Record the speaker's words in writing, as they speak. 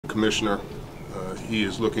commissioner. He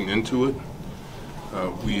is looking into it.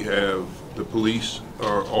 We have the police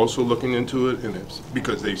are also looking into it, and it's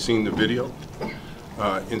because they've seen the video,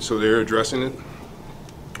 and so they're addressing it.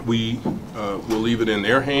 We will leave it in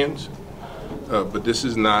their hands, but this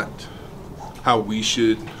is not how we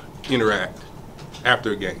should interact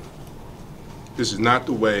after a game. This is not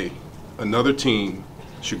the way another team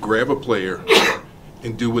should grab a player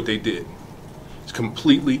and do what they did. It's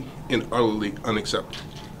completely and utterly unacceptable.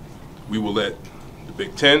 We will let the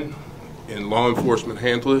Big Ten and law enforcement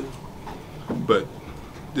handle it, but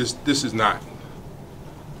this is not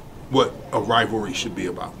what a rivalry should be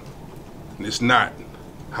about. And it's not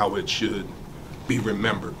how it should be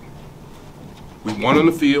remembered. We won on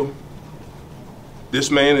the field. This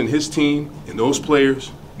man and his team and those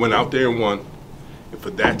players went out there and won. And for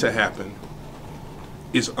that to happen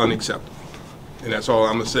is unacceptable. And that's all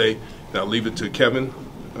I'm going to say. And I'll leave it to Kevin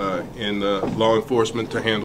and law enforcement to handle.